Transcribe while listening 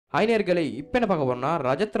Hi நேயர்களே, இப்போ என்ன பார்க்க போறோம்னா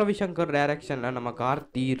ரஜத் ரவிசங்கர் டைரக்ஷன்ல நம்ம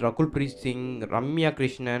கார்த்தி, ரகுல், பிரீத் சிங், ரம்யா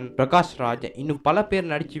கிருஷ்ணன், பிரகாஷ் ராஜ் இன்னும் பல பேர்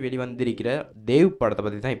நடிச்சு வெளிவந்திருக்கிற தேவ் படத்தை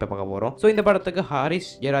பத்தி தான் இப்போ பார்க்க போறோம். ஸோ இந்த படத்துக்கு ஹாரிஸ்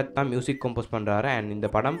ஜெயராஜ் தான் மியூசிக் கம்போஸ் பண்றாரு. அண்ட் இந்த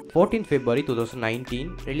படம் 14 February 2019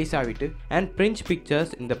 ரிலீஸ் ஆகிட்டு அண்ட் பிரின்ச்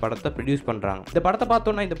பிக்சர்ஸ் இந்த படத்தை ப்ரொடியூஸ் பண்றாங்க. இந்த படத்தை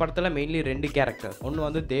பார்த்தோம்னா இந்த படத்துல மெயின்லி 2 கேரக்டர்ஸ், ஒன்று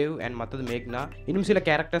வந்து தேவ் அண்ட் மற்றது மேக்னா. இன்னும் சில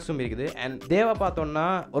கேரக்டர்ஸும் இருக்குது. அண்ட் தேவை பார்த்தோம்னா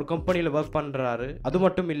ஒரு கம்பெனியில் ஒர்க் பண்றாரு. அது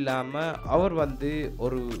மட்டும் இல்லாம அவர் வந்து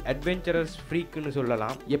ஒரு அட்வென்ச்சரஸ் ஃப்ரீக்னு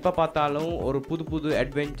சொல்லலாம். எப்போ பார்த்தாலும் ஒரு புது புது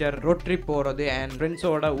அட்வென்ச்சர், ரோட் ட்ரிப் போகிறது அண்ட்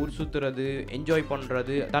ஃப்ரெண்ட்ஸோட ஊர் சுற்றுறது, என்ஜாய்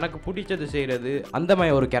பண்ணுறது, தனக்கு பிடிச்சது செய்கிறது, அந்த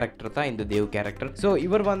மாதிரி ஒரு கேரக்டர் தான் இந்த தேவ் கேரக்டர். ஸோ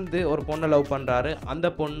இவர் வந்து ஒரு பொண்ணை லவ் பண்ணுறாரு. அந்த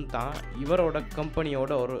பொண்ணு தான் இவரோட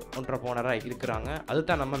கம்பெனியோட ஒரு என்டர்பிரனர் இருக்கிறாங்க.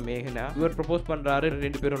 அதுதான் நம்ம மேக்னா. இவர் ப்ரப்போஸ் பண்ணுறாரு,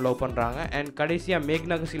 2 பேரும் லவ் பண்ணுறாங்க. அண்ட் கடைசியாக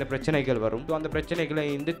மேக்னாக்கு சில பிரச்சனைகள் வரும். ஸோ அந்த பிரச்சனைகளை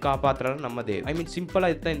இருந்து காப்பாற்றுறாரு நம்ம தேவ். ஐ மீன்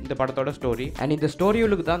சிம்பிளாக இதுதான் இந்த படத்தோட ஸ்டோரி. அண்ட் இந்த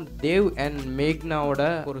ஸ்டோரியுக்கு தான் தேவ் அண்ட் மேக்னாவோட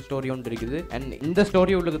ஒரு ஸ்டோரி ஒன்று இருக்குது. அண்ட் இந்த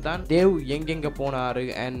ஸ்டோரி உள்ளுக்கு தான் தேவ் எங்கெங்க போனாரு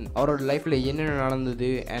அண்ட் அவரோட லைஃப்ல என்னென்ன நடந்தது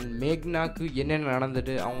அண்ட் மேக்னாக்கு என்னென்ன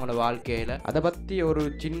நடந்தது அவங்களோட வாழ்க்கையில, அதை பத்தி ஒரு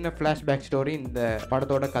சின்ன பிளாஷ்பேக் ஸ்டோரி இந்த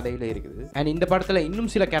படத்தோட கதையில இருக்குது. அண்ட் இந்த படத்துல இன்னும்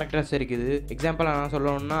சில கேரக்டர்ஸ் இருக்குது. எக்ஸாம்பிளா நான்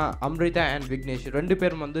சொல்லணும்னா அம்ரிதா அண்ட் விக்னேஷ் 2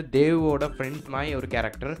 பேரும் வந்து தேவோட ஃப்ரெண்ட்ஸ் மாதிரி ஒரு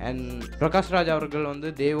கேரக்டர். அண்ட் பிரகாஷ் ராஜ் அவர்கள்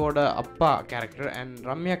வந்து தேவோட அப்பா கேரக்டர். அண்ட்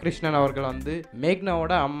ரம்யா கிருஷ்ணன் அவர்கள் வந்து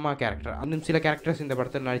மேக்னாவோட அம்மா கேரக்டர். இன்னும் சில கேரக்டர்ஸ் இந்த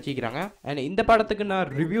படத்தில் நடிச்சிக்கிறாங்க. அண்ட் இந்த படத்துக்கு நான்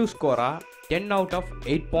review ஸ்கோரா 10 out of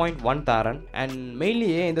 8.1 Taran. And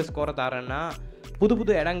மெயின்லியே இந்த ஸ்கோரை தாரன்னா புது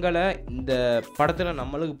புது இடங்களை இந்த படத்தில்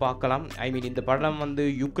நம்மளுக்கு பார்க்கலாம். ஐ மீன் இந்த படம் வந்து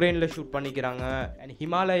யுக்ரைனில் ஷூட் பண்ணிக்கிறாங்க அண்ட்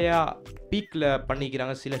ஹிமாலயா பீக்கில்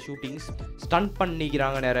பண்ணிக்கிறாங்க. சில ஷூட்டிங்ஸ் ஸ்டண்ட்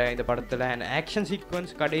பண்ணிக்கிறாங்க நிறைய இந்த படத்தில். அண்ட் ஆக்ஷன்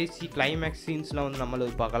சீக்வன்ஸ் கடைசி கிளைமேக்ஸ் சீன்ஸில் வந்து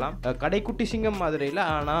நம்மளுக்கு பார்க்கலாம். கடைக்குட்டி சிங்கம் மாதிரியில்.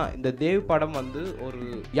 ஆனால் இந்த தேவ் படம் வந்து ஒரு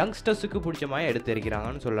யங்ஸ்டர்ஸுக்கு பிடிச்ச மாதிரி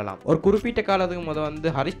எடுத்திருக்கிறாங்கன்னு சொல்லலாம். ஒரு குறிப்பிட்ட காலத்துக்கு முதல்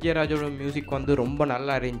வந்து ஹாரிஸ் ஜெயராஜோட மியூசிக் வந்து ரொம்ப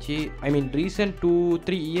நல்லா இருந்துச்சு. ஐ மீன் ரீசெண்ட்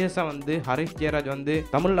 2-3 இயர்ஸாக வந்து ஹாரிஸ் ஜெயராஜ் வந்து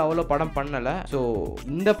தமிழில் அவ்வளோ படம் பண்ணலை. ஸோ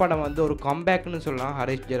இந்த படம் வந்து ஒரு கம்பேக்னு சொல்லலாம்.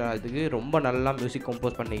 ஹாரிஸ் ஜெயராஜுக்கு ரொம்ப நல்லா மியூசிக்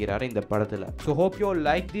கம்போஸ் பண்ணிக்கிறாரு இந்த படத்தில். So hope you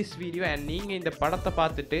like this video. And நீங்கள் இந்த படத்தை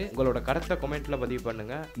பார்த்துட்டு உங்களோட கருத்தை கமெண்ட்ல பதிவு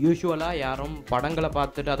பண்ணுங்க. யூஸ்வலாக யாரும் படங்களை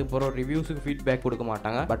பார்த்துட்டு அதுக்கு போகிற ரிவ்யூஸுக்கு ஃபீட்பேக் கொடுக்க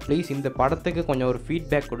மாட்டாங்க. பட் ப்ளீஸ் இந்த படத்துக்கு கொஞ்சம் ஒரு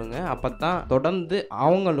ஃபீட்பேக் கொடுங்க. அப்போ தான் தொடர்ந்து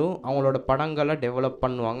அவங்களும் அவங்களோட படங்களை டெவலப்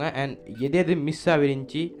பண்ணுவாங்க. அண்ட் எது மிஸ்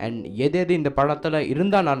ஆகிருந்துச்சு அண்ட் எது இந்த படத்தில்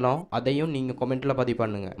இருந்தாலும் அதையும் நீங்கள் கமெண்ட்ல பதிவு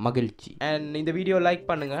பண்ணுங்க. மகிழ்ச்சி. அண்ட் இந்த வீடியோ லைக்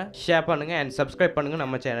பண்ணுங்க, ஷேர் பண்ணுங்க அண்ட் சப்ஸ்கிரைப் பண்ணுங்க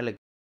நம்ம சேனலுக்கு.